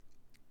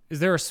Is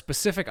there a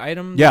specific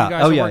item that Yeah. you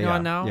guys are working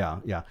on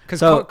now? Yeah.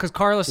 Because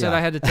Carla said yeah. I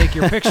had to take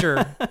your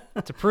picture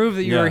to prove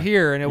that you Yeah. were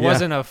here, and it Yeah.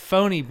 wasn't a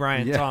phony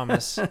Brian Yeah.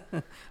 Thomas.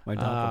 My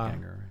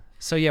doppelganger.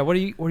 So yeah, what are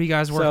you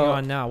guys working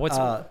on now?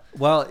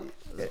 Well,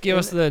 Give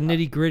us the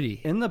nitty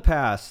gritty. in the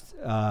past,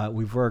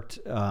 we've worked,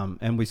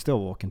 and we still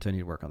will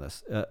continue to work on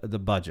this. The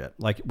budget,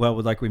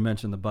 like we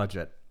mentioned, the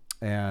budget,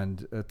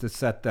 and to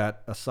set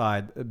that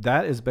aside,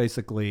 that is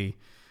basically,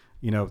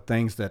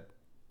 things that,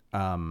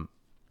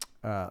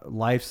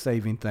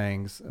 life-saving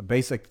things,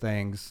 basic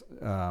things,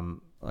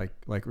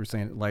 like we're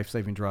saying,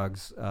 life-saving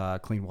drugs,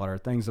 clean water,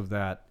 things of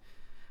that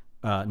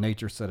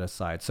nature set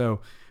aside.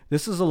 So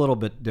this is a little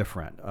bit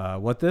different.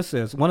 What this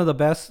is, one of the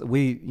best,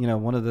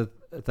 one of the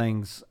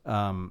things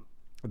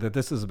that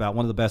this is about,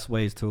 one of the best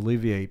ways to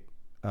alleviate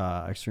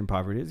extreme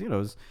poverty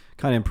is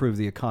kind of improve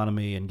the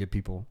economy and give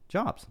people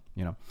jobs.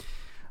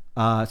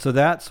 So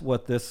that's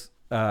what this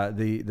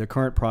the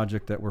current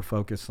project that we're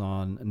focused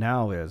on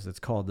now is. It's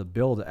called the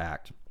BUILD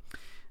Act,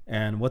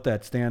 and what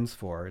that stands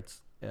for,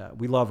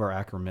 we love our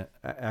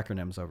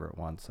acronyms over at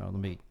One. So let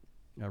me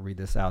read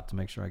this out to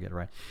make sure I get it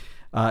right.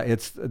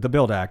 It's the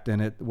BUILD Act,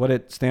 and what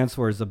it stands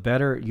for is the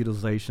Better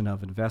Utilization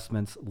of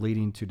Investments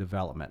Leading to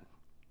Development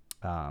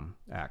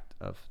Act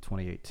of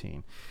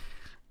 2018.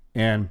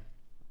 And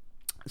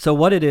so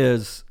what it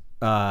is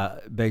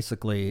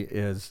basically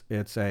is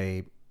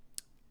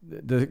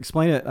to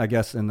explain it, I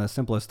guess, in the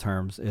simplest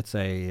terms, it's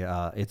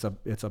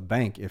a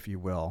bank, if you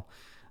will,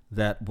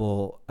 that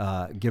will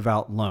give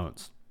out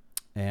loans.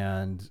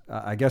 And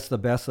I guess the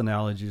best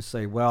analogy is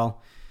say,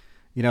 well,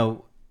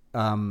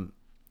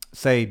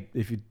 say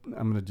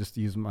I'm going to just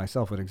use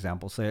myself as an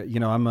example. Say,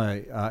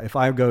 if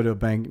I go to a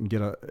bank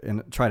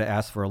and try to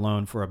ask for a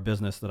loan for a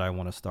business that I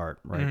want to start,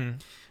 right?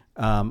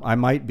 Mm-hmm. I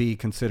might be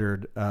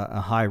considered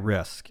a high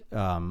risk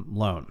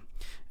loan,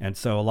 and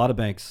so a lot of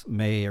banks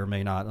may or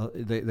may not.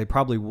 They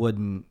probably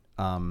wouldn't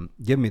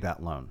give me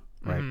that loan,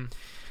 right? Mm-hmm.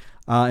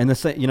 And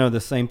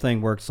the same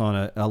thing works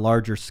on a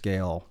larger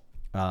scale.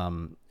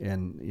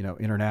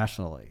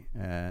 Internationally,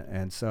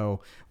 and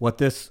so what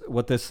this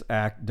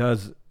act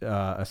does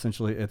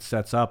essentially, it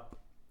sets up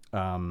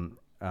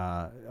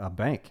a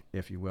bank,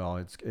 if you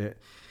will.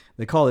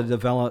 They call it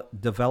a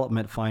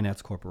development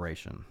finance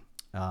corporation,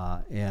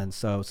 and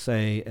so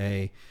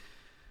say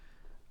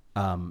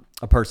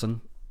a person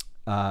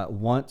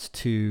wants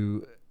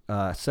to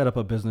set up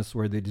a business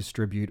where they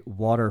distribute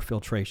water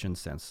filtration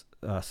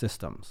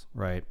systems,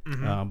 right?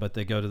 Mm-hmm. But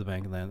they go to the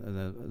bank, and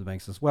then the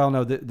bank says, well,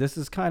 no, this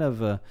is kind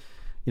of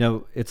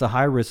it's a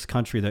high risk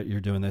country that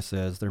you're doing this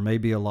is. There may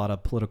be a lot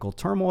of political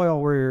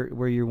turmoil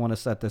where you want to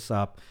set this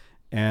up,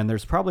 and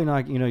there's probably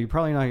not,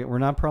 we're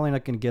not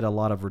going to get a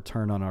lot of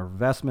return on our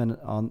investment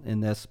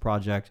in this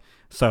project.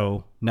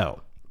 So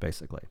no,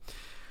 basically.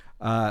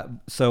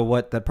 So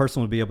what that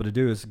person would be able to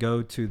do is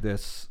go to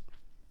this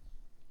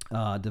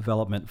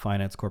development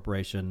finance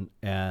corporation,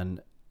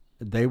 and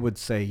they would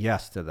say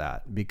yes to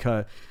that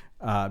because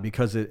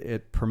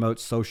it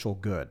promotes social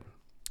good,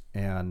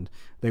 and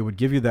they would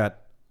give you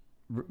that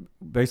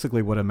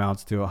basically what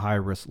amounts to a high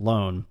risk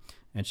loan,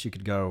 and she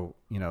could go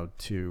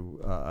to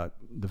a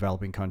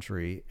developing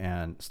country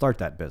and start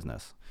that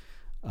business,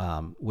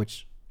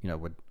 which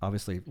would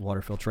obviously,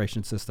 water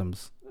filtration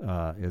systems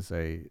is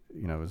a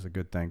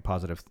good thing,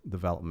 positive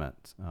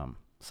development.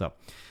 So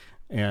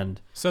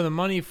the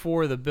money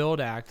for the BUILD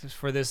Act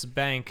for this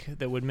bank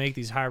that would make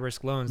these high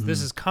risk loans, mm-hmm.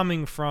 this is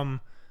coming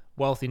from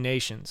wealthy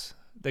nations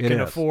that can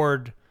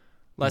afford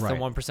less than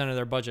 1% of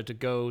their budget to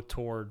go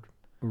toward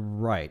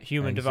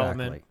human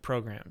development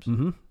programs.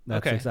 Mm-hmm.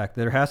 That's okay.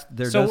 Exactly.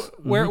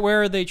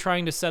 Where are they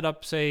trying to set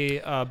up, say,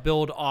 a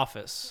BUILD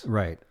office?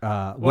 Right.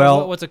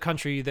 What's a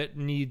country that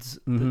needs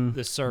mm-hmm.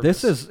 the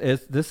service?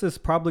 This is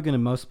probably going to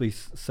mostly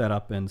set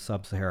up in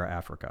sub-Saharan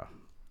Africa,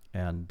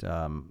 and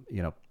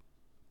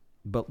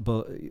but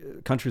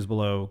countries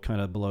below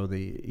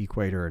the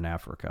equator in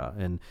Africa,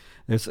 and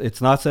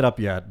it's not set up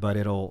yet, but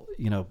it'll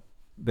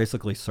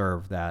basically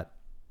serve that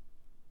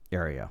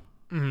area.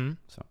 Mm-hmm.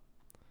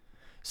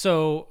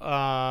 So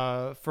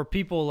for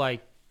people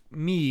like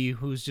me,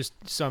 who's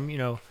just some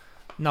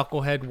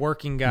knucklehead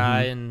working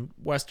guy mm-hmm. in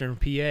Western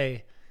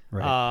PA,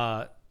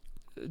 right.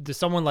 Does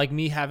someone like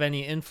me have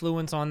any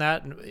influence on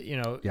that?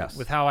 Yes.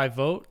 With how I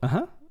vote?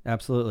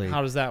 Absolutely.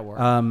 How does that work?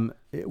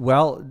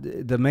 Well,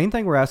 the main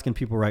thing we're asking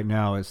people right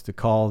now is to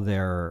call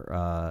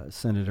their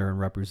senator and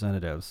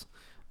representatives,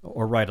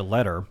 or write a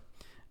letter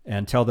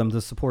and tell them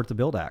to support the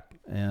BUILD Act.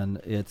 And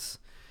it's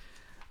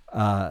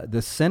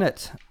the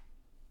Senate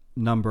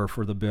number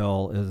for the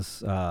bill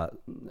is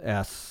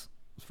S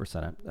for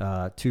Senate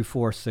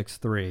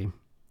 2463,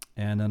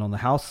 and then on the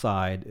House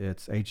side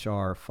it's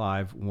HR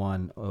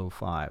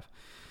 5105.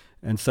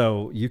 And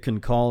so you can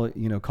call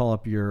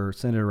up your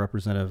senator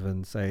representative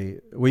and say,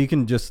 well, you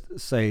can just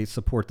say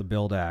support the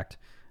BUILD Act,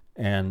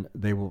 and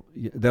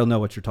they'll know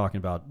what you're talking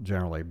about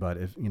generally. But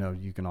if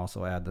you can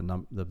also add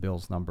the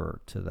bill's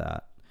number to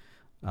that.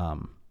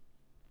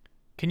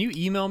 Can you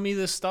email me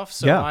this stuff?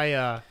 So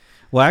yeah.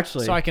 Well,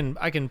 actually, so I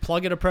can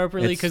plug it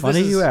appropriately. It's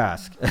funny you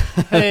ask.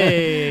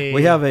 Hey,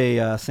 We have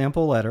a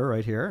sample letter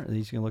right here that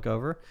you can look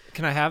over.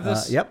 Can I have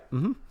this? Yep.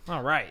 Mm-hmm.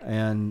 All right.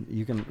 And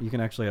you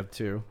can actually have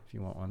two if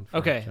you want one. For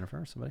Okay.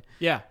 Jennifer or somebody.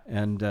 Yeah.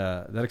 And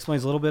that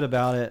explains a little bit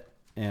about it,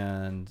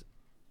 and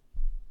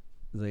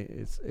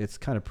it's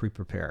kind of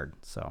pre-prepared.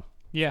 So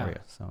Yeah. for you,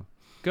 so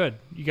Good.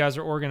 You guys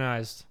are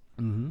organized.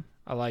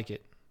 I like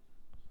it.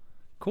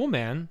 Cool,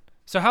 man.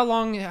 So how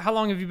long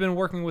have you been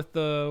working with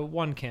the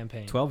One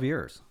campaign? 12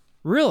 years.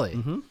 Really?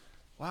 Mm-hmm.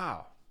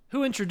 Wow.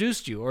 Who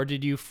introduced you, or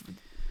did you?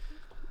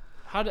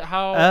 How?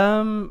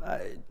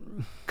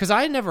 Because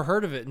I had never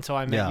heard of it until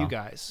I met you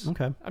guys.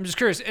 Okay. I'm just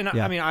curious, and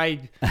I mean,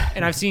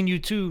 I've seen you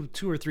two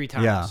or three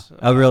times. Yeah.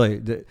 Oh,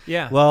 really?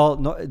 Yeah. Well,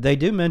 no, they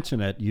do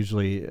mention it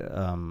usually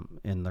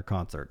in their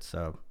concerts,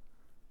 so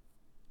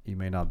you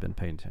may not have been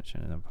paying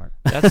attention in that part.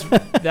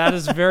 That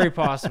is very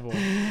possible.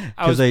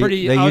 I was pretty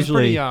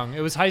young.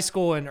 It was high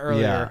school and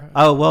earlier. Yeah.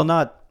 Oh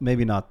well,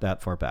 maybe not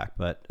that far back,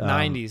 but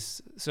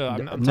 90s. So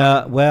I'm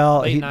no.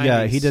 Well, late he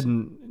 90s. he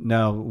didn't.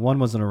 No, one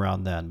wasn't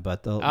around then,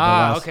 but the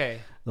okay.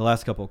 The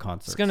last couple of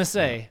concerts. I was gonna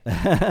say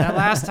that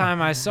last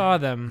time I saw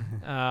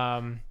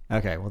them.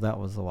 Okay, well that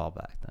was a while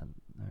back then.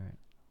 All right.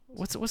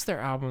 What's their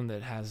album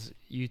that has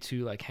you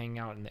two like hanging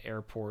out in the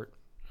airport?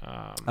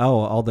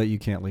 All that you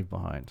can't leave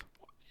behind.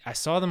 I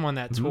saw them on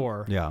that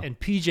tour. Yeah. And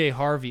PJ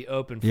Harvey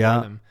opened for Yeah.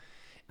 them.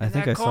 I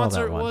think I saw that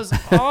concert one. was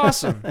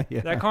awesome.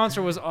 Yeah. That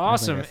concert was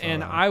awesome,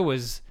 and I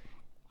was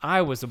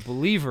a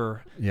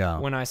believer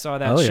when I saw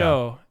that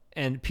show.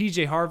 And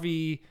PJ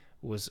Harvey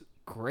was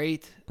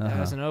great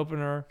as an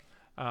opener.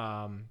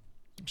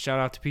 Shout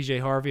out to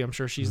PJ Harvey. I'm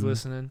sure she's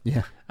listening.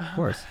 Yeah, of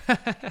course.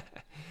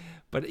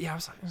 But yeah, I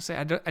was going to say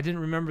I didn't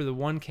remember the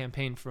One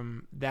campaign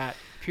from that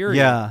period.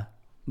 Yeah,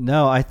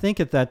 no, I think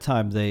at that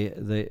time they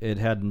it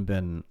hadn't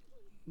been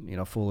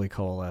fully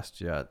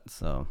coalesced yet.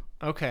 So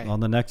okay, on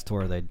the next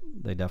tour they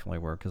definitely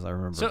were, because I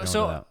remember going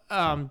to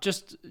that.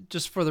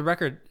 Just for the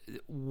record,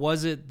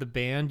 was it the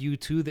band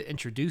U2 that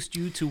introduced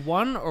you to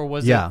One, or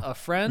was it a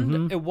friend?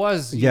 Mm-hmm. It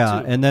was U2.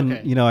 Yeah, and then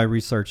okay. I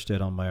researched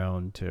it on my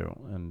own too,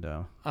 and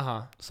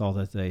saw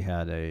that they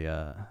had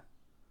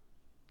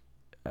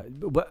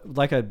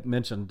like I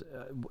mentioned,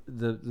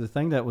 the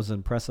thing that was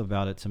impressive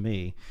about it to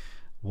me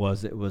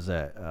was it was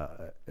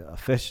a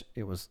fish.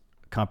 It was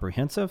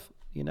comprehensive,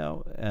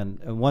 and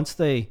once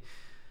they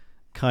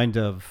kind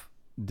of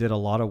did a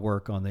lot of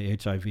work on the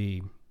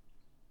HIV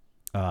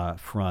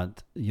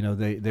front,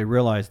 they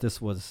realized this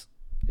was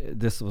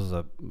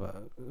a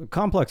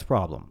complex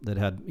problem that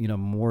had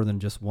more than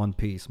just one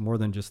piece, more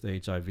than just the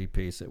HIV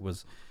piece. It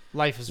was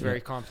life is very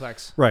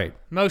complex, right?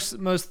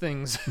 Most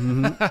things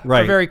right.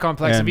 are very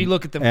complex if you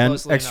look at them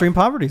closely. And extreme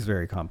enough. poverty is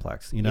very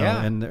complex,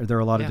 and there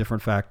are a lot of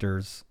different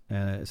factors,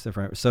 and it's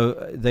different.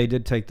 So they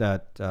did take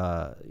that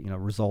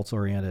results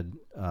oriented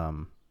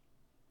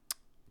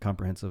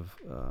comprehensive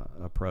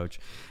approach.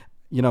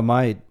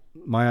 My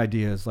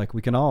idea is like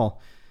we can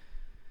all.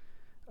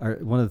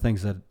 One of the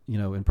things that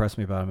impressed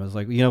me about him is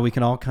like we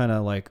can all kind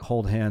of like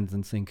hold hands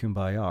and sing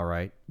Kumbaya,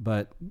 right?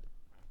 But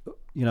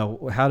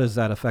how does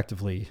that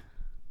effectively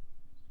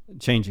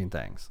changing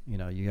things?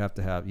 You have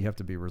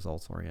to be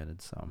results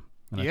oriented. So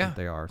I think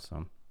they are.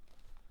 So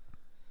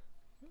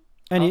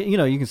and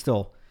you can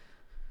still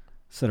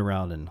sit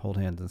around and hold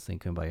hands and sing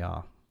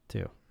Kumbaya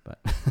too. But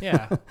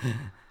yeah,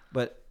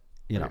 but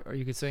or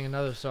you could sing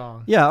another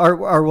song. Yeah,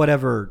 or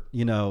whatever.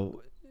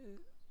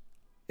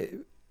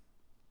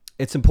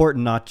 It's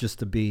important not just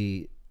to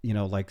be,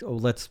 like, oh,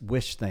 let's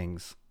wish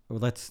things, or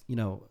let's,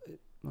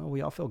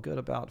 we all feel good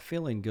about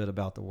feeling good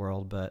about the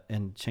world,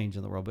 and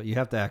changing the world, but you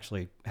have to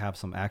actually have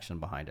some action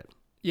behind it.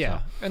 Yeah,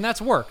 so. And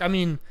that's work. I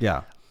mean,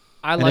 yeah,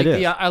 I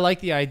like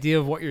the idea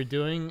of what you're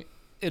doing.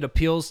 It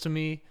appeals to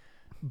me,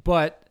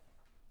 but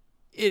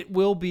it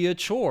will be a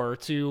chore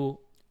to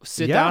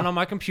sit down on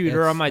my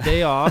computer on my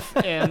day off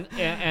and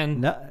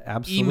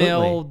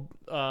email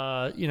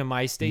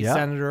my state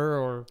senator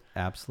or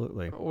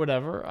absolutely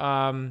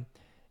whatever.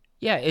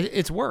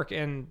 It's work,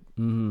 and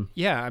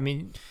I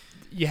mean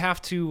you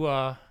have to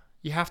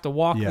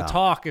walk the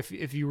talk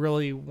if you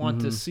really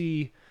want to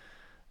see.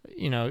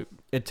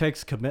 It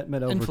takes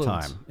commitment over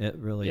influence. time. It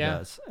really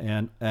does.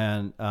 And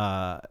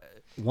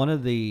one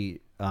of the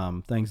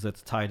things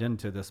that's tied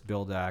into this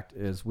Build Act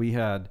is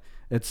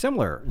it's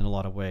similar in a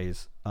lot of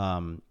ways.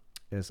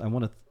 Is I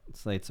want to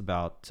say it's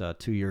about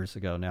 2 years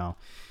ago now,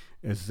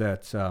 is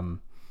that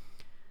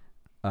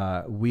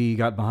we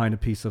got behind a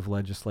piece of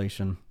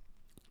legislation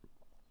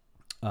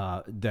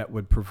that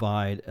would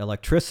provide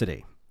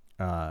electricity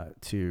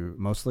to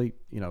mostly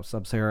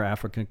sub-Saharan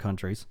African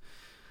countries,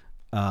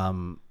 a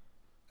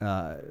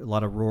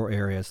lot of rural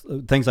areas.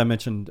 Things I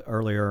mentioned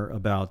earlier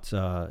about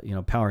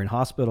powering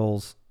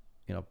hospitals,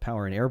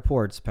 powering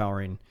airports,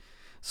 powering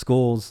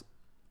schools.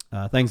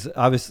 Things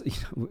obviously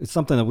it's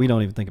something that we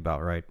don't even think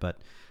about, right?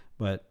 But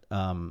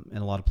in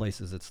a lot of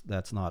places it's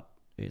not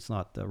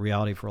the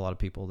reality for a lot of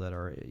people that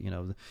are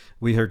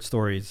we heard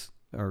stories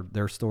or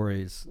their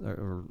stories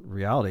or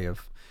reality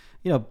of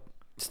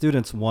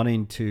students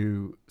wanting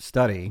to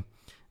study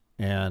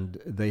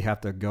and they have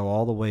to go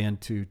all the way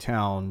into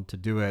town to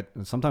do it.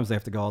 And sometimes they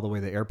have to go all the way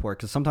to the airport,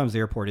 because sometimes the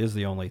airport is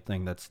the only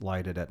thing that's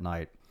lighted at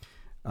night.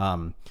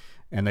 And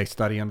they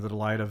study under the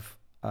light of,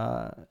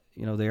 the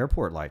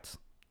airport lights.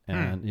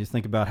 And you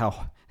think about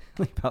how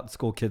about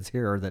school kids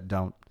here that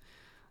don't,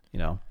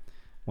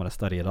 want to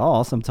study at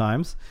all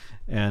sometimes.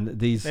 And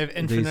they have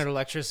infinite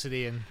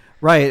electricity and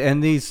right.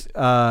 And these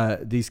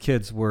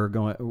kids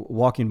were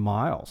walking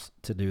miles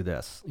to do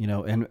this,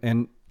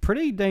 and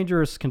pretty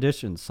dangerous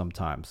conditions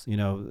sometimes,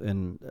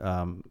 in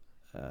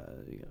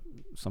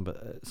some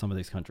of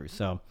these countries.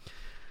 So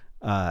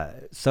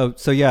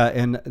yeah,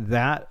 and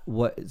that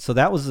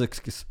was a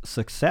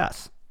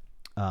success.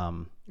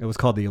 It was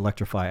called the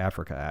Electrify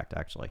Africa Act,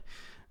 actually,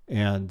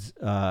 and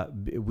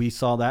we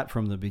saw that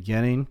from the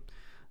beginning.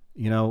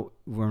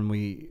 When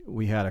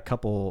we had a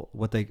couple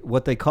what they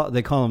call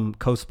them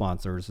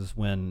co-sponsors, is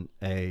when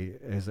a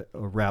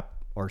rep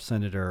or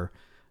senator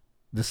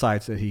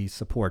decides that he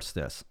supports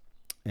this,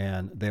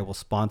 and they will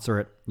sponsor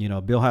it.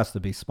 A bill has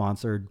to be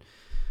sponsored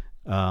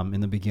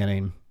in the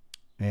beginning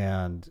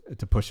and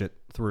to push it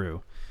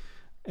through,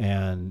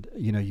 and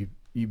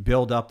you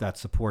build up that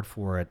support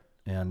for it,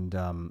 and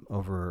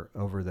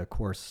over the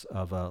course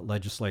of a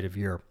legislative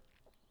year,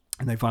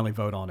 and they finally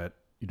vote on it,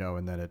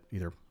 and then it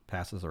either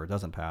passes or it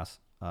doesn't pass,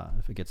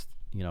 if it gets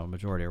a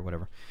majority or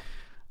whatever.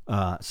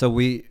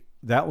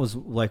 That was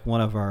like one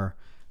of our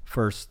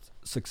first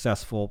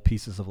successful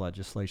pieces of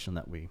legislation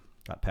that we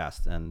got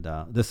passed, and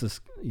this is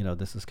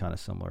kind of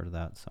similar to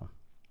that. So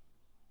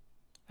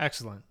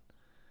excellent.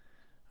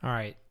 All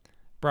right,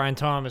 Brian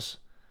Thomas,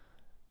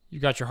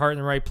 you got your heart in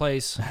the right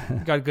place.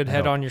 You got a good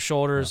head on your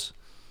shoulders,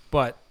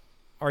 but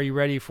are you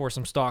ready for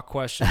some stock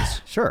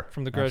questions? Sure.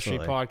 From the Growth Street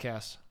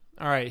Podcast.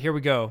 All right, here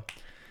we go.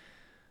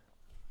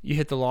 You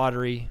hit the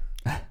lottery.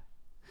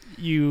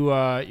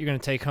 You're going to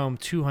take home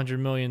 $200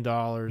 million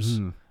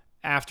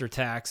after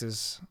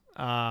taxes.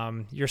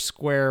 You're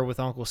square with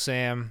Uncle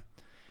Sam,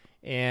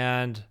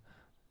 and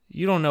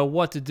you don't know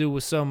what to do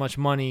with so much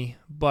money,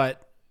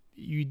 but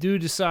you do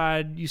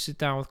decide, you sit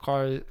down with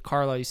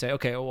Carla, you say,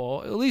 okay,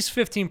 well, at least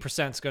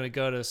 15% is going to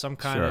go to some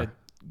kind of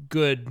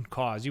good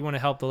cause. You want to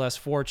help the less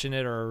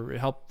fortunate or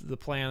help the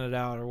planet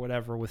out or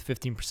whatever with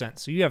 15%.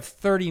 So you have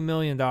 $30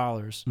 million.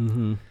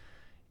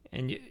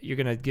 And you're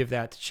going to give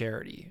that to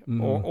charity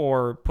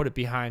or put it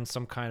behind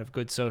some kind of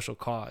good social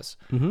cause.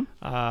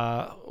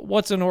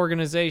 What's an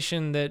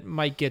organization that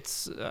might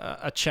get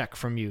a check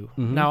from you?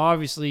 Now,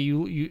 obviously,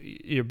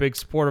 you're a big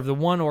supporter of the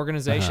one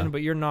organization,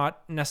 but you're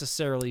not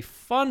necessarily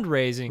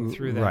fundraising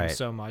through them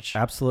so much.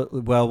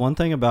 Absolutely. Well, one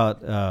thing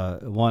about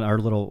one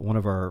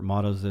of our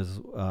mottos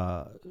is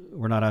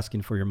we're not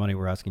asking for your money,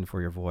 we're asking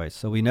for your voice.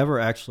 So we never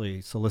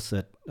actually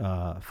solicit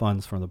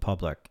funds from the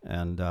public,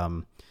 and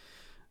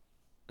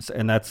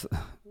that's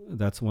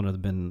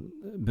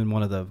been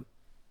one of the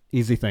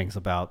easy things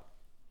about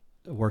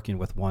working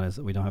with one, is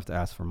that we don't have to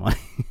ask for money.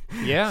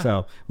 Yeah.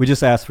 So we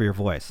just ask for your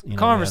voice.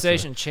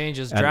 Conversation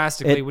changes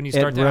drastically when you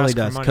start to ask for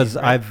money. It really does, because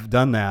I've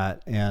done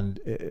that, and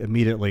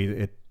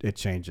immediately it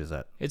changes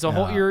it. It's a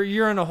whole.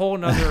 You're in a whole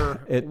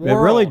nother. It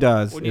really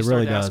does. It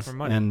really does. For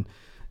money. And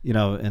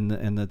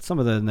and some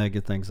of the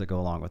negative things that go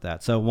along with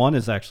that. So one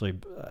is actually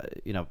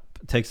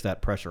takes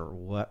that pressure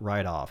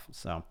right off.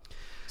 So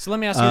let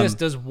me ask you this: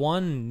 does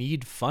one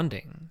need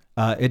funding?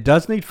 It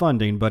does need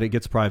funding, but it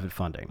gets private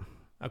funding.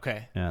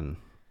 Okay. And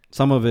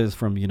some of it is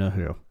from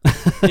who.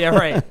 Yeah,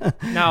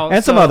 right. Now,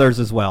 and some others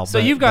as well. So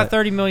you've got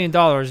 $30 million.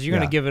 You're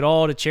going to give it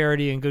all to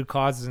charity and good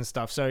causes and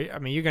stuff. So I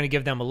mean, you're going to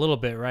give them a little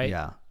bit, right?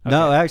 Yeah. Okay.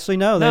 No, actually,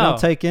 no. They don't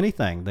take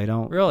anything. They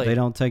don't. Really? They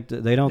don't take.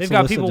 They don't. They've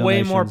got people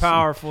donations. way more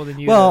powerful than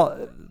you.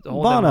 Well,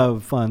 Bono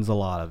funds a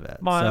lot of it.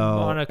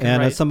 Bono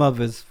can write. Some of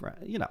his,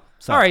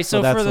 So, all right.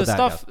 So for the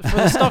stuff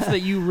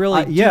that you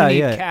really do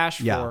need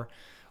cash for,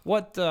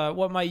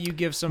 what might you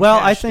give some? Well,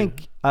 cash I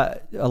think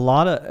a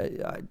lot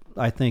of.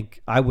 I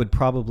think I would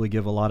probably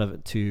give a lot of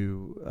it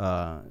to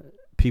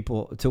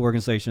to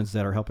organizations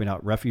that are helping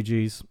out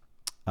refugees.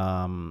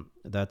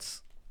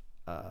 That's.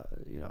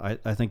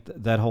 I think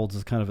that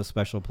holds kind of a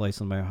special place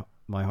in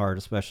my heart,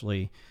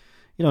 especially,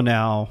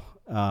 now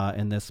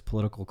in this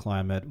political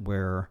climate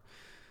where,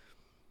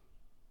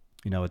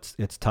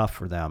 it's tough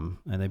for them,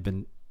 and they've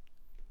been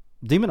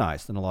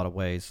demonized in a lot of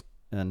ways,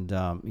 and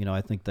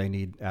I think they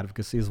need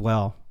advocacy as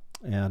well,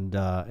 and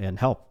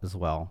help as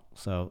well.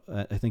 So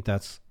I think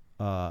that's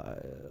a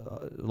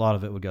lot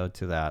of it would go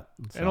to that,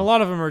 and a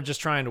lot of them are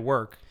just trying to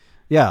work.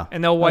 Yeah,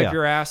 and they'll wipe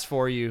your ass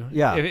for you.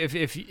 Yeah,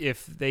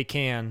 if they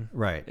can.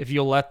 Right. If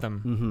you'll let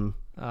them.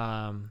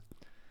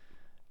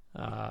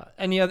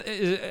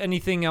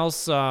 Anything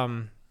else?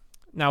 Now,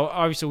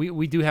 obviously,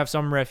 we do have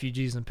some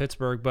refugees in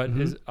Pittsburgh, but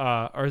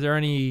are there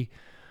any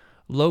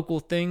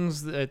local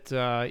things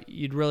that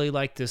you'd really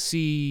like to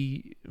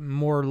see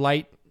more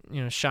light,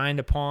 shined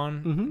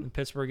upon in the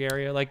Pittsburgh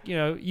area? Like,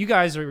 you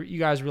guys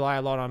rely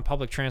a lot on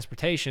public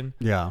transportation.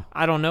 Yeah.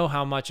 I don't know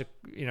how much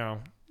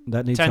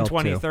that needs 10, help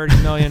 20, too.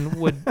 30 million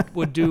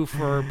would do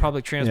for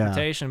public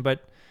transportation.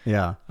 But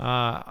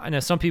I know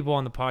some people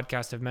on the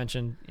podcast have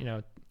mentioned,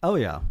 Oh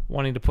yeah.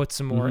 wanting to put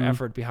some more Mhm.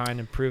 effort behind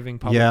improving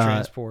public Yeah.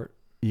 transport.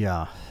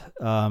 Yeah.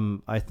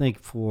 I think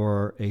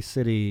for a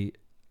city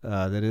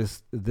that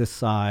is this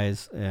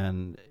size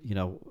and,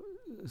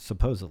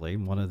 supposedly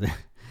one of the,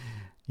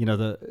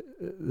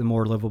 the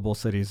more livable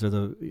cities or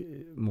the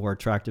more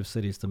attractive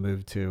cities to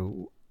move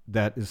to,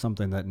 that is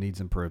something that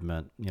needs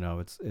improvement.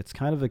 It's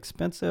kind of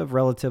expensive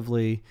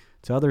relatively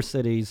to other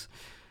cities.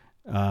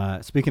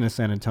 Speaking of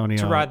San Antonio,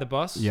 To ride the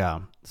bus?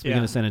 yeah. Speaking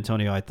Yeah. of San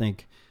Antonio, I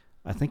think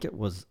it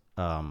was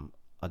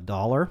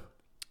 $1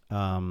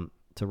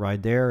 to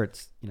ride there.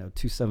 It's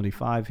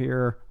 $2.75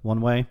 here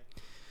one way.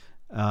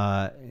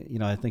 I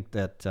think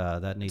that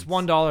that needs It's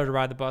 $1 to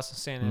ride the bus in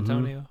San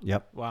Antonio.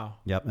 Yep, Wow.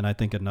 yep, and I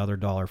think another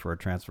 $1 for a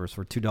transfer. So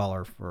for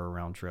 $2 for a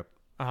round trip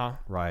Uh-huh.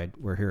 ride.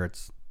 Where here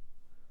it's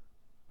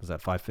was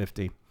that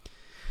 $5.50.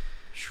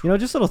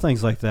 Just little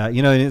things like that.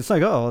 And it's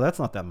like, oh, that's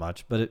not that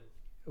much, but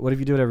what if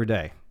you do it every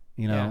day?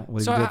 Yeah. What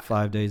if So you do it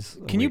 5 days?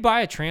 Can you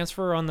buy a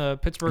transfer on the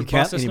Pittsburgh You bus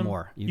can't system?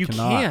 anymore. You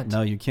cannot. can't.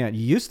 No, you can't.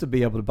 You used to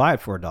be able to buy it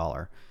for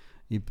 $1.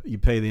 You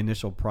pay the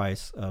initial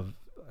price of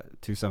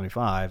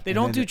 $2.75. They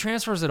don't do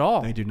transfers at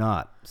all. They do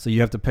not. So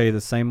you have to pay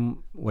the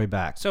same way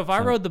back. So if I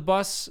rode the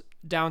bus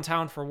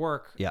downtown for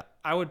work, yeah,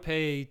 I would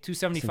pay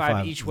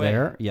 $2.75 each way.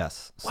 There,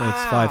 yes. So it's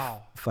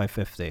Wow.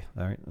 $5.50.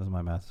 All right, that's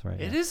my math right.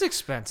 It is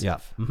expensive. Yeah.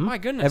 Mhm. My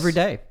goodness.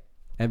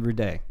 Every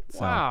day. So,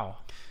 Wow.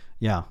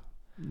 Yeah.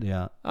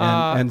 Yeah.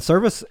 And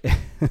service,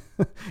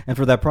 and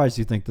for that price,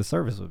 you think the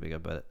service would be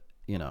good, but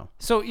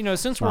So,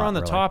 since we're not on the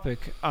really.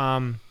 topic, I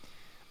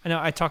know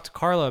I talked to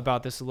Carla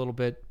about this a little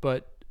bit,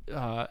 but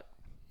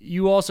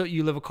you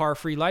live a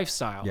car-free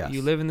lifestyle. Yes.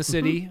 You live in the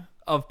city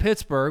of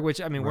Pittsburgh, which,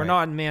 I mean, we're Right.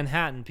 not in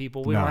Manhattan,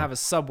 people. We No. don't have a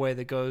subway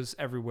that goes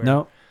everywhere.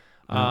 No.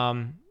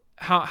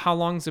 How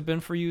long has it been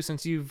for you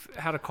since you've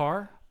had a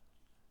car?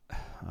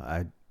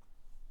 I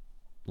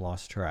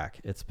lost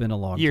track. It's been a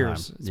long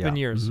Years. time. It's been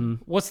years. Mhm.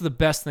 What's the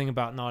best thing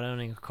about not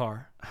owning a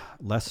car?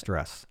 Less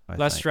stress. I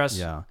Less think. stress.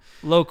 Yeah.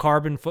 Low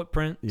carbon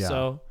footprint. Yeah.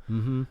 So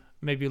Mm-hmm.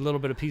 maybe a little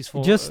bit of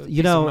peaceful. Just peace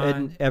of mind.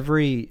 in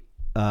every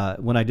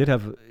when I did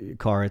have a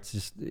car, it's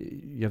just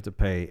you have to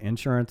pay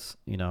insurance.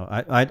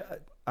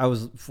 I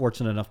was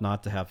fortunate enough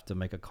not to have to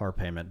make a car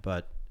payment,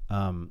 but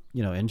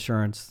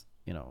insurance.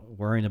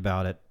 Worrying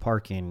about it,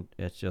 parking.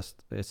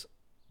 It's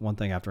one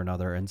thing after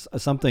another, and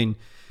something,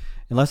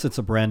 unless it's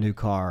a brand new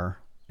car,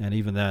 and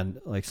even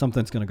then, like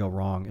something's going to go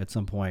wrong at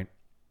some point,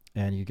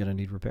 and you're going to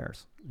need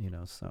repairs.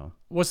 So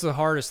What's the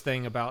hardest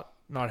thing about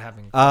not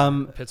having a car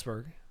in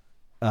Pittsburgh?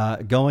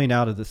 going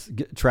out of this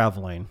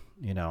traveling.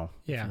 If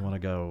Yeah. you want to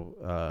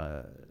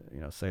go,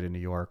 say to New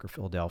York or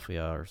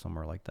Philadelphia or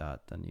somewhere like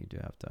that, then you do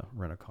have to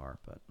rent a car.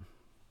 But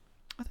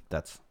I think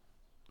that's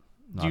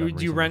not Do you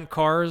unreasonable. rent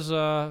cars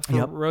for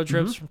Yep. road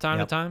trips Mhm. from time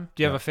Yep. to time?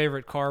 Do you have Yep. a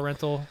favorite car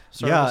rental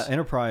service? Yeah,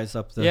 Enterprise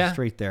up the Yeah.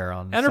 street there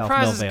on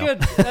Enterprise South is Millvale.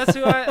 good. That's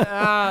who I.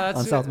 That's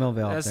On who- South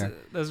Millvale up that's- there.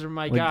 Those are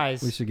my We-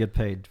 guys. We should get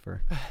paid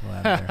for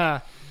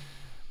that.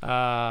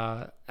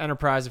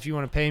 Enterprise, if you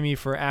want to pay me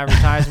for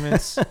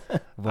advertisements,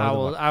 I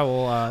will. I don't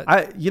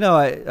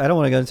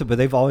want to go into it, but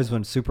they've always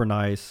been super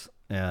nice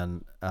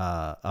and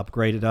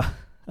upgraded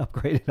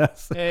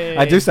us. Hey.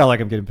 I do sound like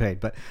I'm getting paid,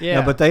 but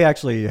Yeah. but they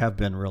actually have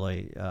been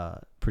really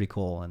pretty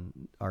cool, and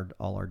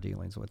all our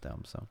dealings with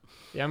them. So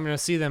Yeah, I'm going to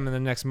see them in the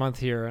next month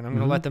here, and I'm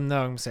going to Mhm. let them know.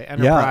 I'm going to say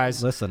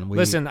Enterprise. Yeah, listen,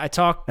 Listen, I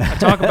talk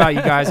about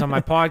you guys on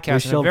my podcast in a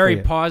showed very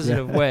for you.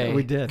 positive Yeah, way.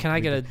 we did. Can I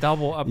We get a did.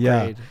 double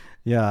upgrade?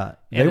 Yeah,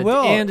 And they a-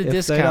 will and a if they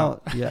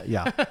discount. don't-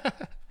 Yeah,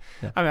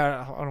 I mean,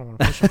 I don't want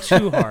to push them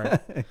too hard.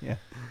 yeah.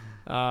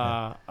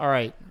 All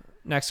right,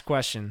 next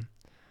question.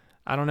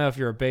 I don't know if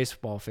you're a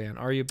baseball fan.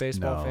 Are you a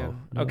baseball No,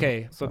 fan? no,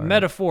 Okay, but sorry.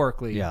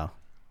 metaphorically, Yeah.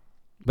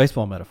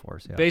 Baseball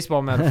metaphors. Yeah.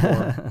 baseball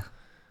metaphor.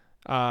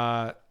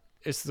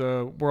 It's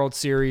the World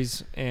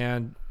Series,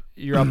 and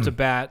you're up to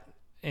bat,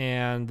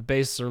 and the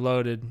bases are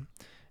loaded,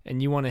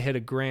 and you want to hit a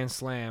grand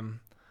slam.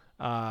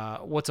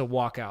 What's a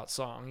walkout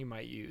song you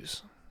might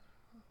use?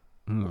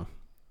 Mm.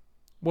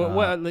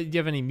 What do you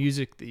have any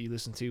music that you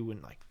listen to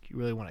when you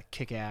really want to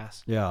kick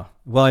ass? Yeah.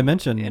 Well, I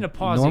mentioned In a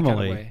pausey kind of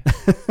normally way.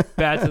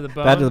 Bad to the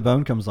Bone. Bad to the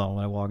Bone comes on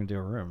when I walk into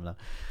a room.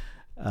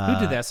 Who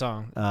did that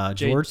song?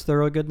 Jay- George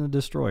Thorogood and the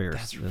Destroyers.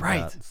 That's did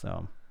right. that.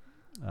 So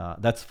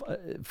that's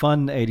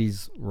fun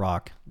 80s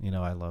rock.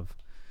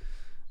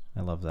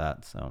 I love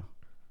that. So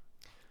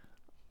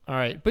All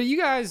right, but you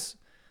guys,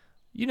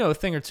 a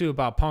thing or two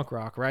about punk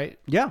rock, right?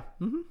 yeah.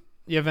 Mm-hmm.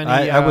 You have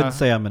any? I wouldn't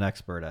say I'm an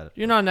expert at it.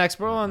 You're not an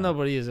expert. Well,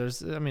 nobody is.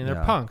 They're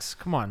Yeah. punks.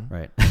 Come on.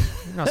 Right.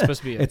 You're not supposed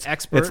to be an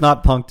expert. It's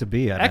not punk to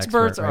be an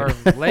Experts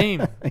expert. Right? are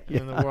lame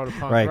in the Yeah, world of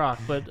punk right, rock.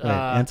 But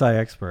Right.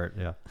 Anti-expert.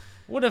 Yeah.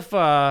 what if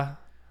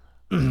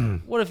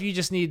what if you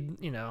just need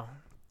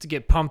to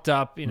get pumped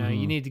up? You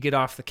Mm-hmm. need to get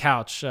off the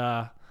couch.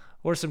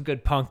 What are some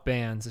good punk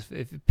bands?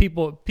 If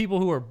people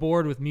who are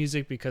bored with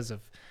music because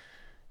of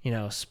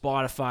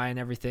Spotify and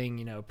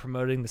everything,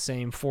 promoting the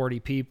same 40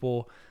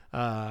 people.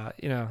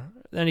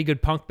 Any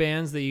good punk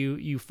bands that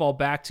you fall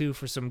back to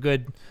for some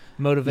good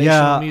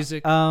motivational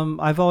music?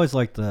 I've always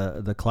liked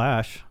the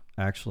Clash,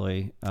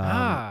 actually.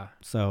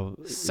 So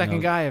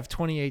Second guy of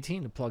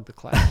 2018 to plug the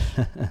Clash.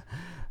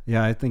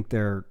 Yeah, I think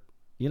they're,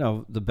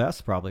 the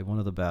best, probably one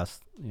of the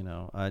best. Do you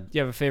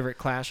have a favorite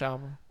Clash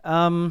album?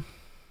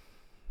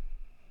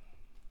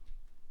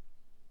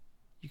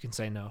 You can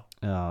say no.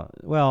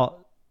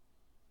 Well,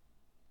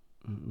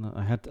 no,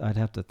 I'd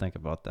have to think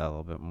about that a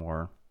little bit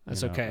more.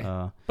 That's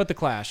okay. But the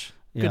Clash,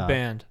 good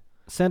band.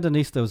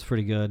 Sandinista was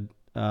pretty good.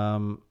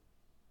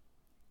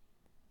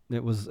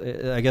 It was.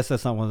 I guess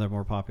that's not one of their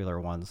more popular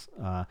ones.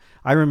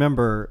 I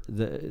remember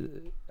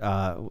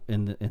back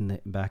in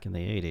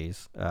the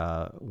 80s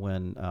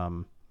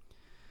when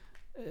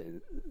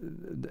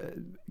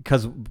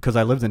because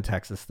I lived in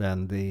Texas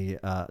then, the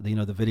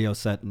video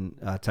set in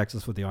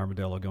Texas with the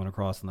armadillo going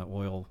across in the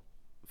oil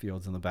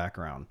fields in the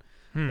background,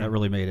 that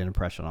really made an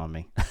impression on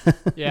me.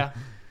 Yeah.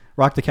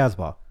 Rock the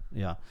Casbah.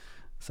 Yeah.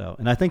 So,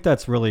 and I think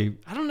that's really,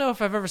 I don't know if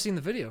I've ever seen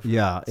the video for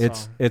yeah,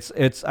 that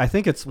it's I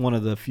think it's one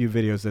of the few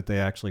videos that they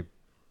actually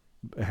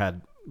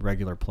had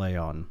regular play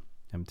on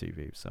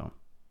MTV. So,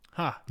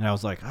 and I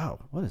was like, oh,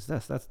 what is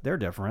this? They're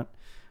different.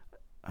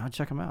 I'll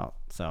check them out.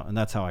 So, and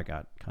that's how I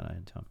got kind of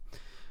into them.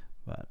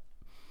 But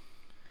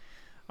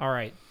all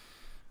right,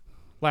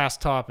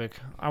 last topic.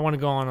 I want to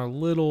go on a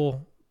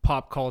little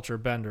pop culture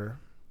bender.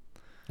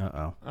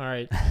 All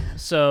right,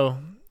 so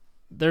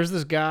there's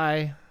this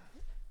guy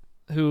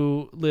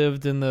who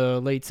lived in the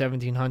late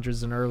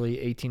 1700s and early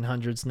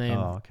 1800s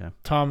named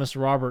Thomas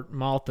Robert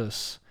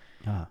Malthus.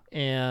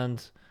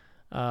 And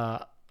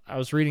I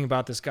was reading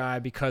about this guy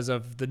because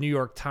of the New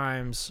York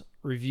Times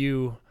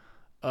review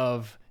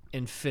of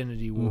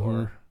Infinity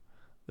War,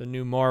 the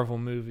new Marvel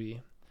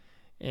movie.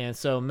 And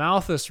so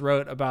Malthus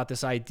wrote about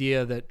this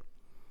idea that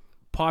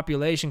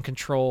population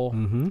control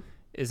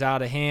is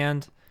out of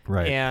hand,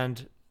 right?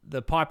 And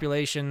the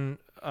population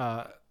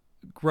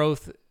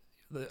growth,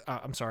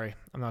 I'm sorry,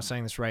 I'm not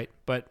saying this right,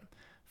 but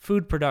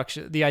food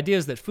production, the idea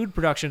is that food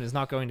production is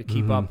not going to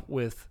keep up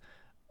with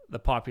the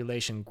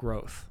population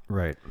growth.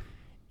 Right.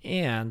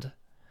 And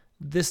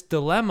this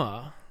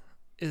dilemma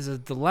is a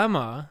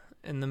dilemma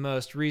in the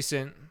most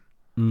recent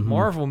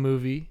Marvel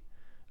movie,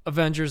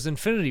 Avengers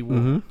Infinity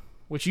War,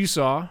 which you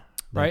saw,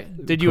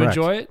 right? Did you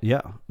enjoy it?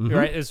 Yeah.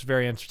 Right? It's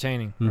very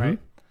entertaining, right?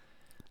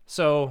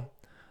 So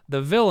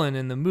the villain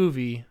in the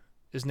movie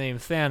is named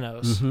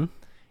Thanos,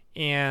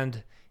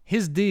 and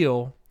his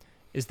deal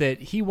is that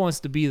he wants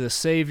to be the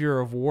savior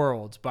of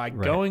worlds by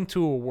going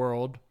to a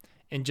world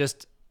and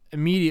just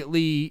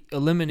immediately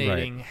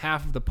eliminating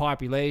half of the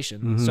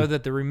population so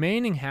that the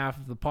remaining half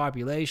of the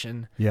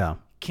population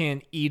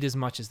can eat as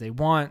much as they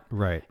want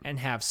and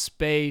have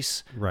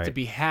space to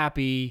be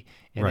happy,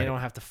 and they don't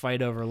have to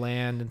fight over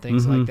land and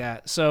things like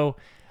that. So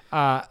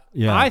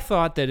I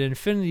thought that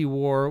Infinity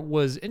War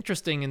was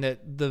interesting in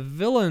that the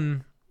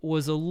villain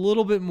was a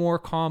little bit more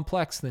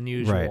complex than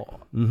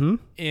usual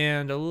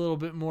and a little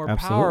bit more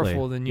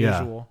powerful than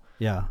usual.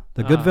 Yeah.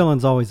 The good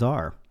villains always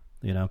are,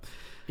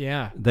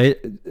 Yeah.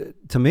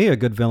 To me, a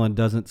good villain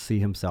doesn't see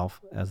himself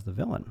as the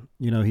villain.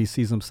 He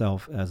sees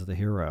himself as the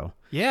hero.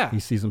 Yeah. He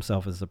sees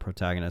himself as the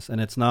protagonist.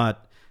 And it's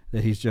not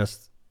that he's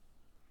just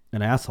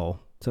an asshole.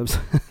 So,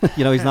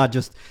 he's not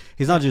just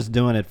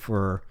doing it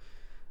for,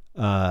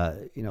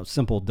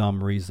 simple,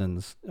 dumb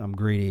reasons. I'm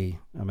greedy,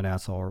 I'm an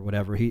asshole, or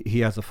whatever.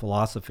 He has a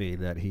philosophy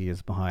that he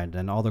is behind.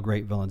 And all the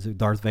great villains,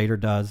 Darth Vader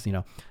does,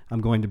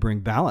 I'm going to bring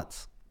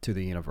balance to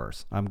the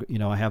universe.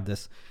 I have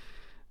this,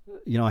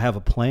 I have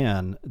a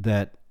plan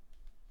that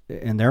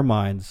in their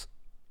minds,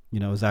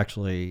 is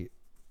actually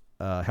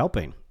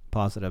helping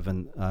positive.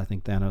 And I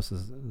think Thanos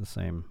is the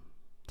same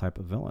type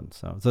of villain.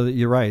 So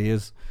you're right. He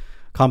is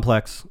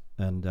complex,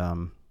 and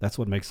that's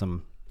what makes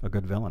him a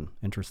good villain.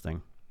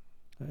 Interesting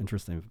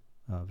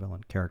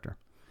villain character.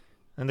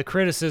 And the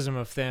criticism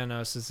of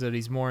Thanos is that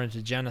he's more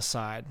into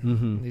genocide.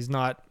 He's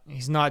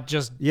not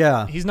just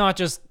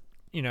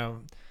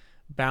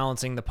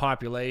balancing the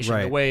population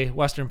the way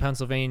Western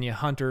Pennsylvania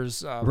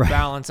hunters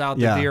balance out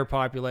the deer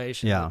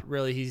population. But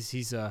really, he's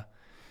the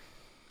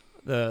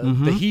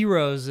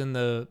heroes in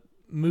the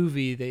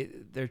movie.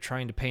 They're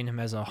trying to paint him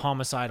as a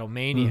homicidal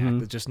maniac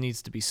that just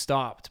needs to be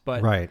stopped.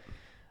 But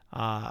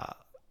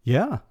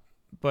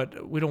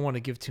but we don't want to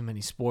give too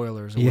many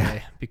spoilers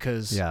away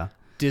because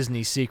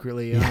Disney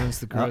secretly owns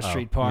the Gross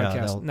Street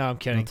podcast. No, I'm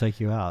kidding. They'll take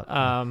you out.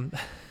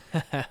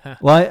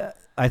 Well,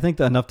 I think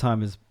that enough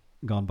time has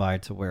gone by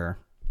to where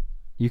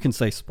you can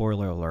say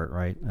spoiler alert,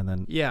 right? And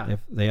then if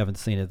they haven't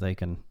seen it, they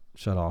can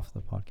shut off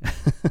the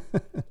podcast.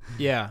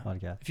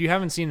 Podcast. If you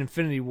haven't seen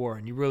Infinity War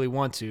and you really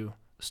want to,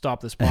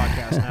 stop this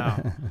podcast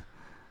now.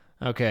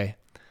 Okay.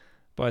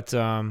 But it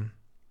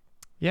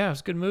was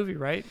a good movie,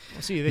 right?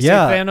 We'll see. They say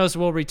Thanos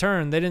will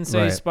return. They didn't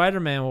say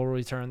Spider-Man will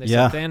return. They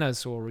said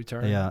Thanos will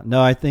return. Yeah.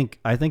 No, I think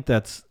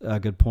that's a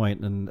good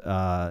point. And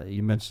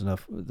you mentioned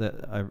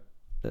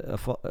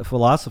a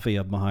philosophy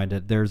behind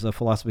it. There's a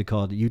philosophy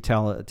called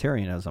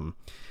utilitarianism,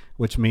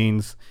 which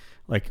means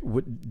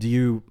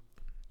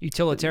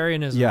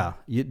utilitarianism? Yeah.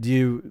 Do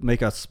you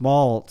make a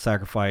small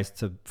sacrifice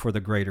for the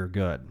greater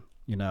good?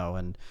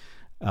 And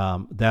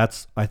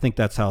I think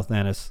that's how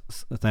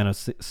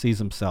Thanos sees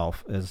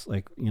himself, as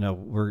like,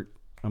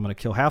 I'm going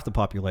to kill half the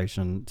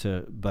population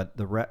but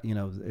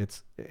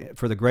it's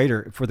for the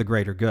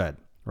greater good,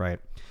 right?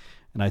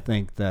 And I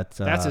think that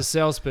that's a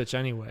sales pitch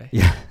anyway.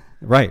 Yeah,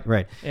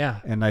 right.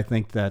 Yeah, and I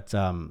think that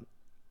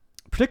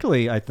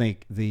particularly, I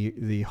think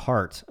the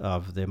heart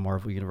of the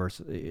Marvel universe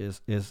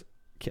is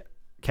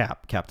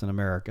Captain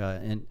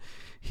America, and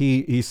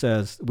he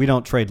says we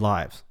don't trade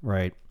lives,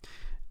 right?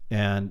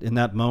 And in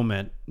that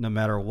moment, no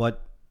matter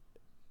what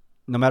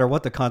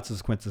the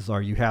consequences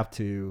are, you have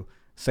to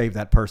save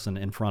that person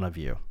in front of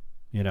you,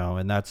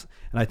 and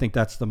I think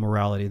that's the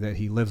morality that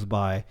he lives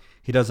by.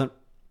 He doesn't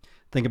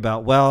think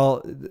about,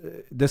 well,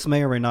 this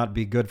may or may not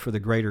be good for the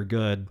greater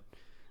good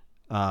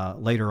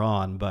later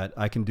on, but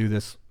I can do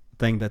this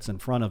thing that's in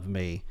front of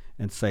me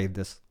and save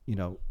this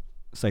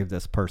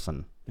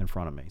person in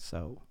front of me.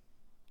 So,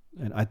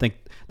 and I think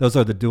those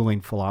are the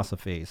dueling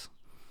philosophies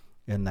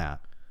in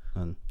that,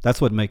 and that's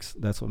what makes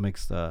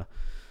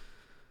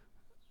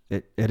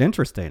it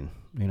interesting,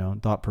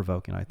 thought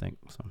provoking, I think.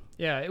 So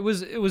yeah, it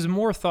was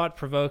more thought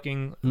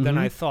provoking than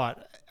I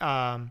thought.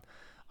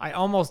 I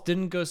almost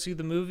didn't go see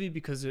the movie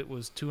because it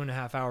was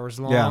 2.5 hours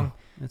long,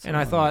 and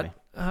I thought,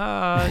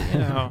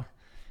 am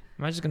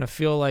I just gonna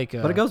feel like?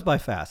 But it goes by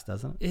fast,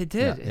 doesn't it? It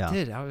did. Yeah,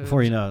 it did.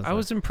 Before you know it, I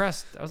was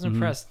impressed.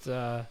 Impressed.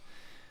 The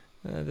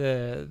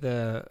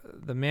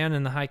man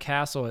in the high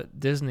castle at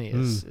Disney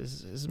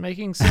is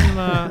making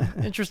some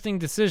interesting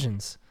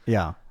decisions.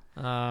 Yeah.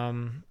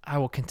 I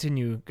will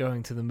continue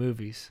going to the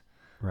movies.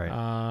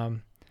 Right.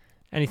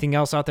 Anything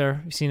else out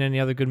there? You seen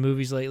any other good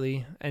movies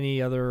lately?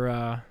 Any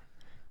other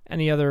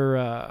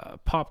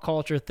pop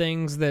culture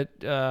things that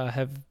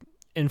have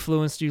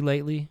influenced you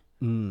lately?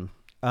 You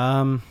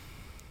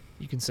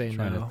can say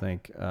trying no. To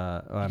think. You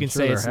I'm can sure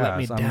say it's let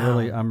me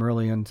down. I'm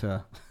really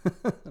into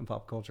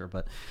pop culture,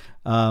 but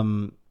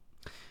I'm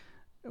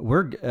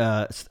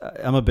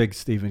a big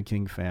Stephen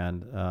King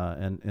fan,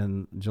 and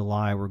in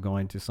July we're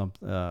going to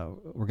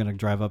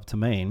drive up to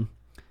Maine,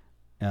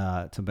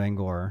 to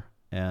Bangor,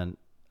 and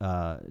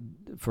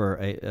for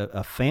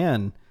a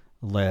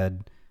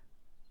fan-led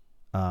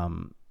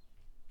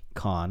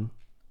con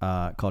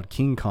called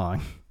King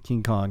Kong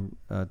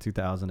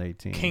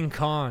 2018. King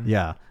Kong.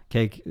 Yeah,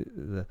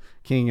 the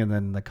King and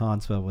then the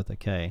con spelled with a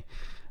K,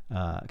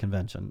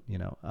 convention.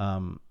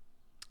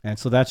 And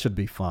so that should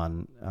be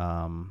fun.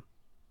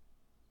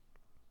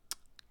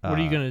 What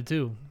are you gonna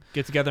do?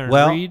 Get together and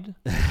read?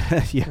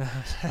 Yeah.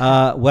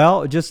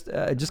 Just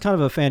kind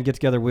of a fan get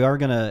together. We are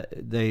gonna.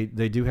 They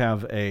do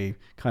have a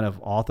kind of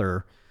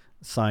author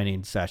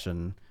signing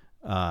session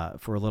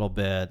for a little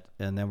bit,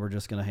 and then we're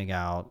just gonna hang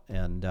out.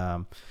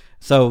 And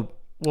so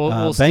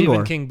will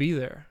Stephen King be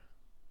there?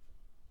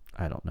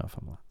 I don't know if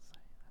I'm allowed to say.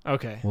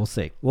 Okay. We'll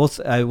see.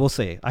 We'll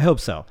see. I hope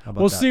so. How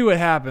about we'll that? see what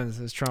happens,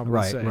 as Trump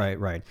would say.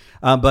 Right.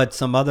 But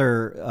some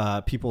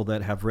other people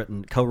that have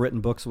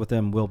co-written books with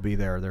him will be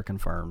there. They're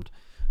confirmed.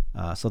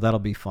 So that'll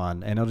be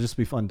fun, and it'll just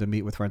be fun to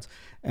meet with friends.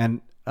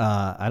 And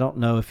I don't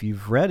know if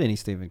you've read any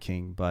Stephen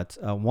King, but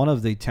one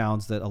of the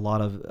towns that a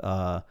lot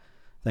of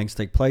things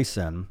take place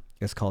in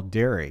is called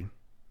Derry,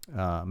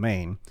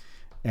 Maine,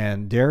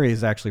 and Derry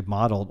is actually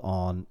modeled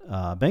on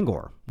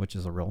Bangor, which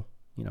is a real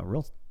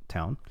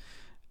town,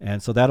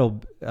 and so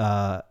that'll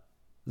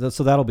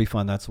be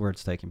fun. That's where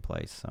it's taking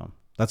place. So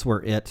that's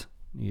where you've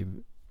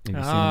seen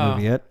the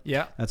movie It?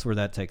 Yeah, that's where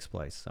that takes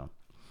place. So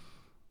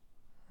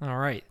all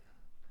right.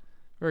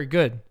 Very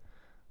good.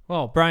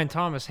 Well, Brian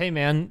Thomas, hey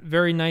man,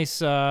 very nice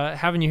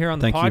having you here on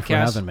the podcast. Thank you for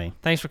having me.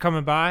 Thanks for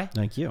coming by.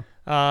 Thank you.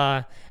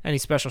 Any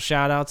special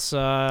shout outs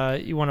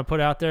you want to put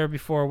out there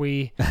before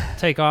we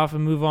take off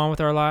and move on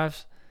with our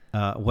lives?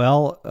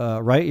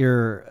 Write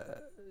your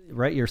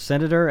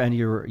senator and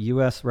your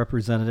U.S.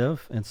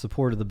 representative in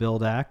support of the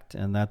BUILD Act,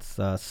 and that's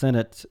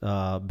Senate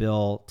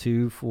Bill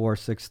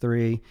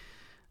 2463.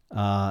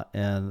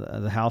 And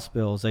the House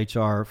bill is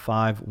H.R.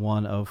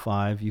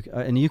 5105.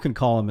 You can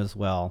call them as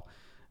well.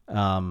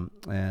 Help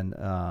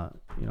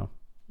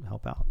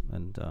out,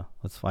 and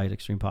let's fight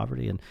extreme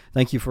poverty. And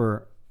thank you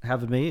for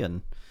having me.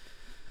 And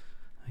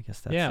I guess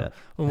that's it.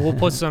 We'll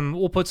put some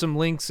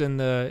links in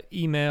the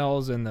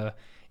emails and the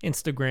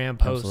Instagram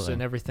posts. Absolutely.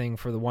 And everything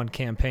for the one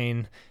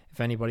campaign if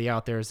anybody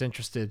out there is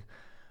interested.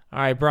 All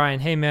right, Brian.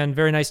 Hey man,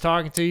 very nice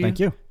talking to you. Thank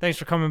you. Thanks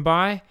for coming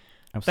by.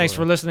 Absolutely. Thanks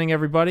for listening,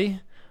 everybody.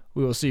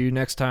 We will see you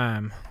next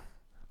time.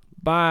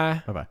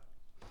 Bye. Bye-bye.